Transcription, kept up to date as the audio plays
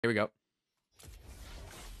Here we go.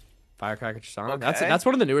 Firecracker Song. Okay. That's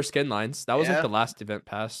one of the newer skin lines. That was like Yeah. the last event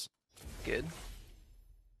pass. Good.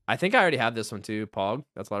 I think I already have this one too, Pog.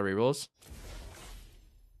 That's a lot of rerolls.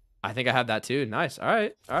 I think I have that too. Nice. All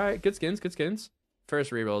right. All right. Good skins. Good skins. First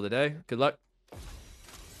reroll of the day. Good luck.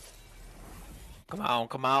 Come on,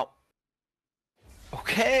 come out.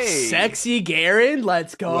 Okay. Sexy Garen.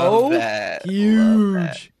 Let's go. Love that. Huge. Love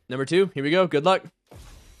that. Number 2. Here we go. Good luck.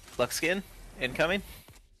 Luck skin incoming.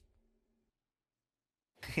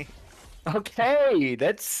 Okay,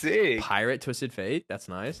 that's sick. Pirate Twisted Fate. That's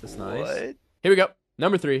nice. That's nice. What? Here we go.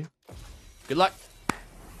 Number 3. Good luck.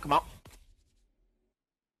 Come on.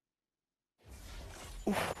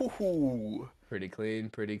 Ooh. Pretty clean.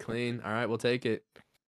 Pretty clean. All right. We'll take it.